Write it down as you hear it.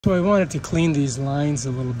So I wanted to clean these lines a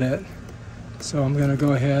little bit, so I'm going to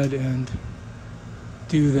go ahead and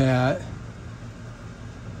do that.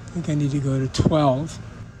 I think I need to go to 12.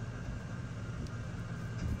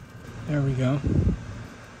 There we go.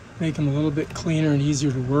 Make them a little bit cleaner and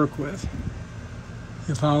easier to work with.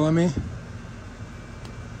 You follow me?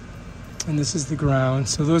 And this is the ground.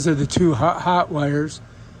 So those are the two hot wires,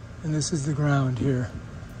 and this is the ground here.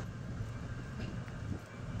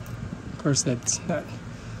 Of course, that's not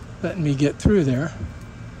letting me get through there.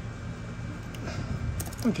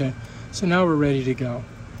 Okay, so now we're ready to go.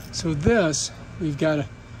 So this, we've got to,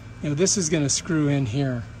 this is going to screw in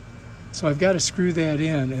here. So I've got to screw that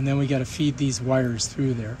in, and then we got to feed these wires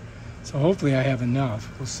through there. So hopefully I have enough.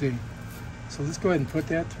 We'll see. So let's go ahead and put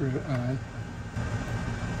that through on.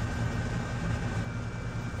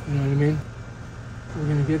 You know what I mean? We're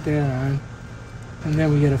going to get that on, and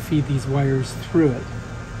then we got to feed these wires through it.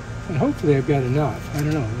 And hopefully I've got enough. I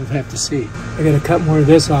don't know. We'll have to see. I got to cut more of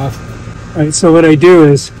this off. All right, so what I do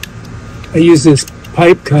is I use this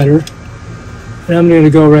pipe cutter, and I'm going to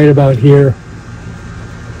go right about here.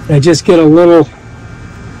 And I just get a little,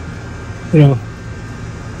 a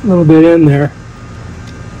little bit in there,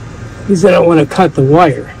 because I don't want to cut the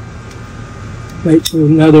wire. Right, do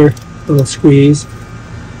another little squeeze.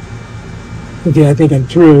 Okay, I think I'm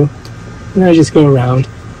through. And I just go around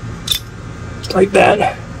like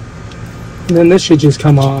that. And then this should just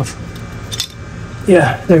come off.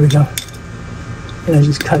 Yeah, there we go. And I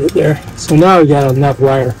just cut it there. So now we got enough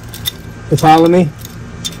wire. You follow me?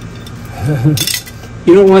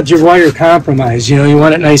 You don't want your wire compromised, you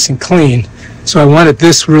want it nice and clean. So I wanted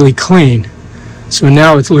this really clean. So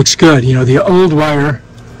now it looks good. The old wire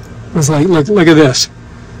was like, look at this.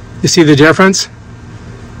 You see the difference?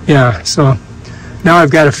 Yeah, so now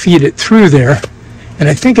I've got to feed it through there. And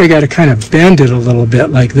I think I got to kind of bend it a little bit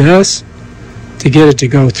like this to get it to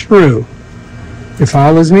go through. It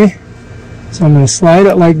follows me? So I'm going to slide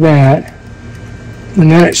it like that, and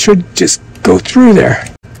then it should just go through there.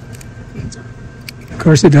 Of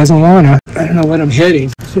course it doesn't want to. I don't know what I'm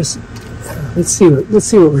hitting. Just let's see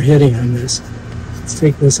what we're hitting on this. Let's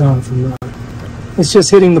take this off. And it's just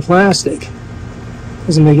hitting the plastic.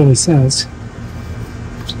 Doesn't make any sense.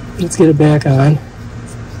 Let's get it back on.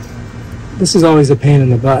 This is always a pain in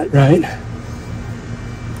the butt, right?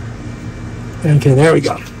 Okay, there we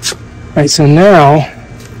go. All right, so now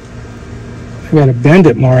I got to bend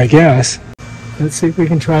it more, I guess. Let's see if we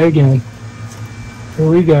can try again. Here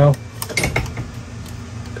we go.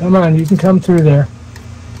 Come on, you can come through there.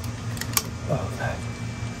 Oh,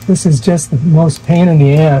 this is just the most pain in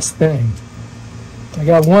the ass thing. I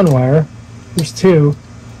got one wire. There's two.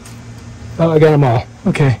 Oh, I got them all.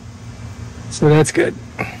 Okay, so that's good.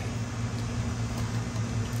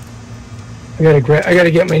 I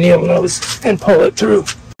gotta get my needle nose and pull it through.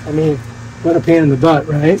 I mean, what a pain in the butt,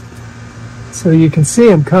 right? So you can see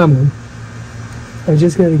them coming. I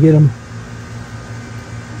just gotta get them,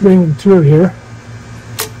 bring them through here.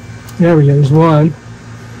 There we go. There's 1,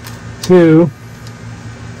 2,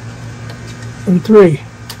 and 3.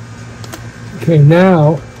 Okay,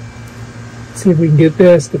 now let's see if we can get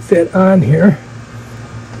this to fit on here.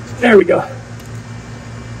 There we go.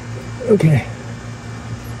 Okay.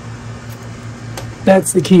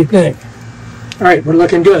 That's the key thing. All right, we're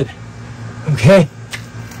looking good. Okay.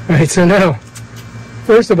 All right, so now,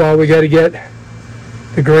 first of all, we got to get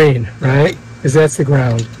the green, right? Because that's the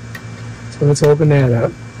ground. So let's open that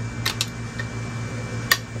up.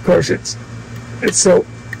 Of course, it's so,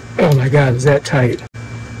 oh my God, is that tight?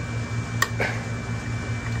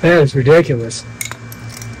 That is ridiculous.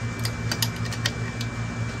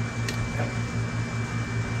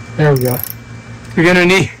 There we go. You're gonna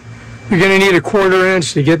need a 1/4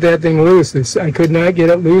 inch to get that thing loose. I could not get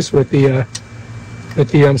it loose with the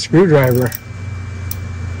screwdriver.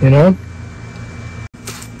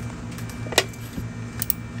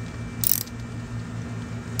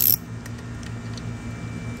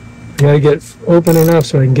 Gotta get open enough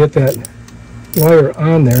so I can get that wire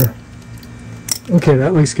on there. Okay,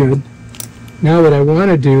 that looks good. Now what I want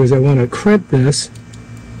to do is I want to crimp this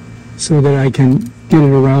so that I can get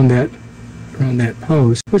it around that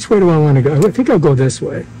post. Which way do I want to go? I think I'll go this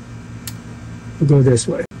way. I'll go this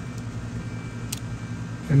way.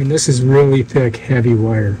 I mean, this is really thick, heavy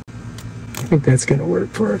wire. I think that's going to work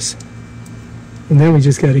for us. And then we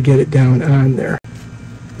just got to get it down on there.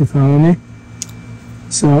 You follow me?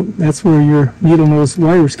 So that's where your needle nose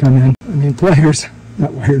wires come in. I mean, pliers.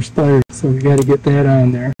 Not wires, pliers. So we got to get that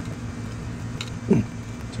on there.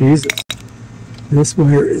 Jesus. This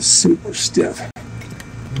wire is super stiff.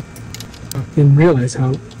 Didn't realize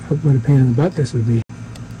what a pain in the butt this would be.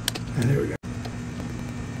 And there we go.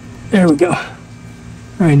 There we go. All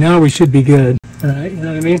right, now we should be good. All right, you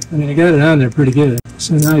know what I mean? I mean, I got it on there pretty good.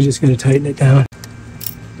 So now I just got to tighten it down.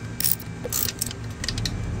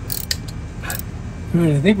 All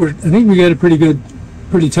right, I think we got a good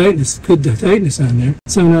tightness on there.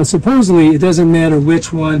 So now supposedly it doesn't matter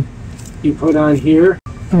which one you put on here.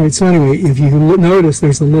 All right, so anyway, if you notice,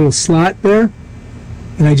 there's a little slot there,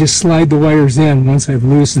 and I just slide the wires in once I've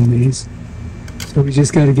loosened these. So we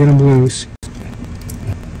just got to get them loose.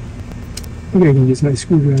 Okay, I can use my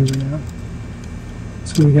screwdriver now.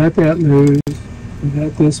 So we got that loose. We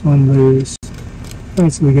got this one loose. All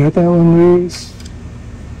right, so we got that one loose.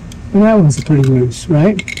 And that one's pretty loose,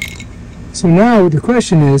 right? So now the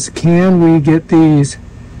question is, can we get these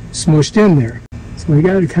smushed in there? So we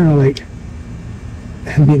got to kind of like,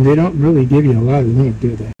 I mean, they don't really give you a lot of room,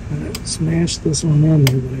 do they? I'm gonna smash this one in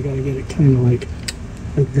there, but I got to get it kind of like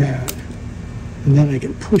that. And then I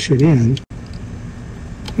can push it in.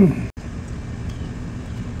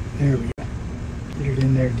 There we go. Get it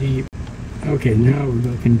in there deep. Okay, now we're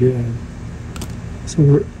looking good.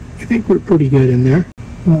 So I think we're pretty good in there.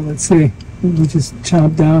 Well, let's see. We'll just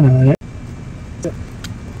chomp down on it.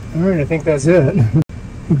 All right, I think that's it. I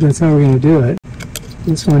think that's how we're going to do it.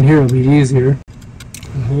 This one here will be easier.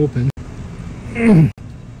 I'm hoping.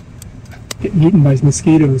 Getting eaten by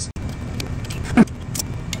mosquitoes.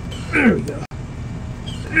 There we go.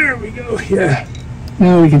 There we go. Yeah.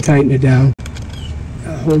 Now we can tighten it down.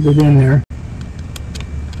 Hold it in there.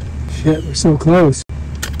 Shit, we're so close.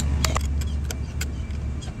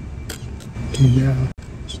 Okay, now.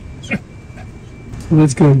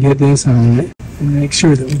 Let's go and get this on it and make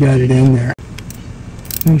sure that we got it in there.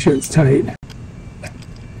 Make sure it's tight.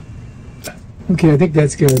 Okay, I think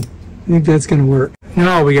that's good. I think that's going to work.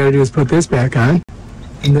 Now all we got to do is put this back on,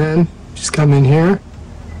 and then just come in here,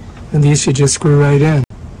 and these should just screw right in.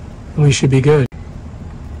 And we should be good.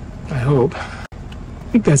 I hope.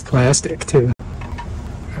 I think that's plastic too.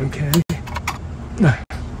 Okay.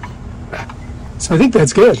 So I think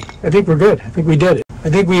that's good. I think we're good. I think we did it. I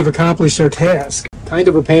think we've accomplished our task. Kind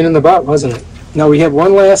of a pain in the butt, wasn't it? Now we have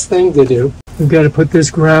one last thing to do. We've got to put this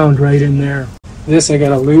ground right in there. This I got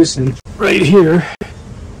to loosen right here.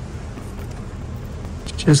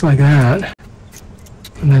 Just like that.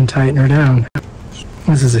 And then tighten her down.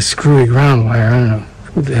 This is a screwy ground wire. I don't know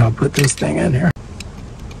who the hell put this thing in here.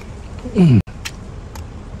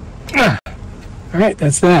 All right,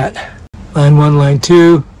 that's that. Line 1, line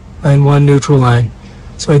 2, line 1, neutral line.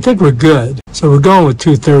 So I think we're good. So we're going with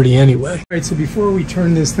 230 anyway. All right, so before we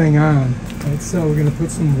turn this thing on, right, so we're going to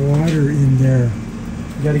put some water in there.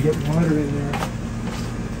 We got to get water in there.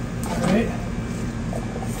 All right.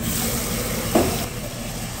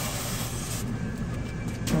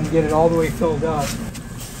 I'm going to get it all the way filled up.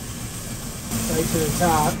 Right to the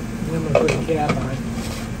top. And then I'm going to put the cap on.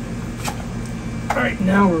 All right,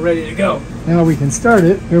 now we're ready to go. Now we can start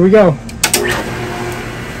it. Here we go.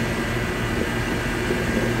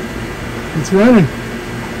 It's running.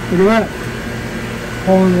 Look at that.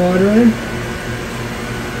 Pouring water in.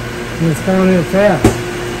 And it's pounding it fast.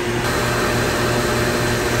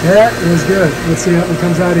 That is good. Let's see what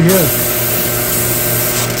comes out of here.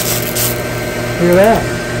 Look at that.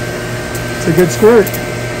 It's a good squirt.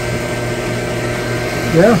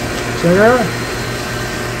 Yeah, check it out.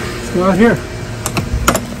 Let's go out here.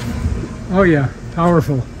 Oh yeah,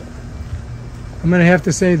 powerful. I'm going to have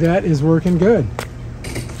to say that is working good.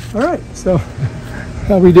 All right, so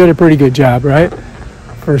we did a pretty good job, right?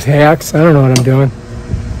 First hacks, I don't know what I'm doing.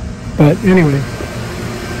 But anyway,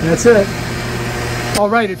 that's it. All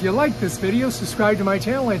right, if you liked this video, subscribe to my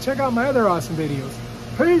channel and check out my other awesome videos.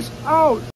 Peace out!